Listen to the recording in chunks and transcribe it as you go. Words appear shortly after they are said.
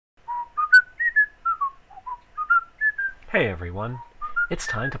Hey everyone, it's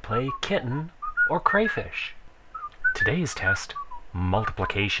time to play Kitten or Crayfish. Today's test,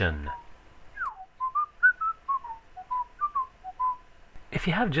 multiplication. If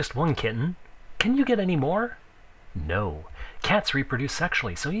you have just one kitten, can you get any more? No. Cats reproduce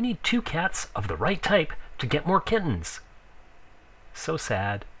sexually, so you need 2 cats of the right type to get more kittens. So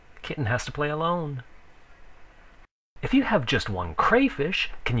sad. Kitten has to play alone. If you have just one crayfish,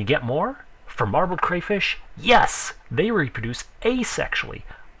 can you get more? For marbled crayfish, yes! They reproduce asexually.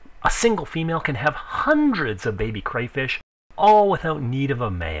 A single female can have hundreds of baby crayfish, all without need of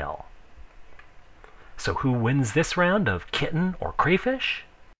a male. So who wins this round of kitten or crayfish?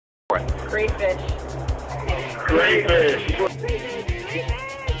 Crayfish. Crayfish. Crayfish.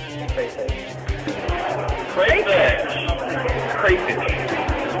 Crayfish. Crayfish. Crayfish. Crayfish.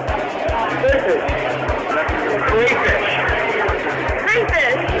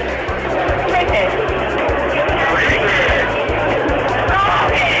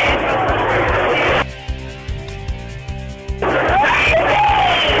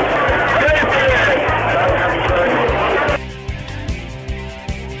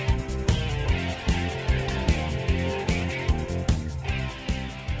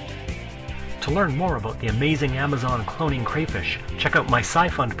 To learn more about the amazing Amazon cloning crayfish, check out my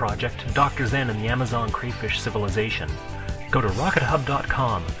sci-fund project, Dr. Zen and the Amazon Crayfish Civilization. Go to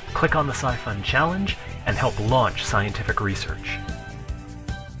rockethub.com, click on the sci-fund challenge, and help launch scientific research.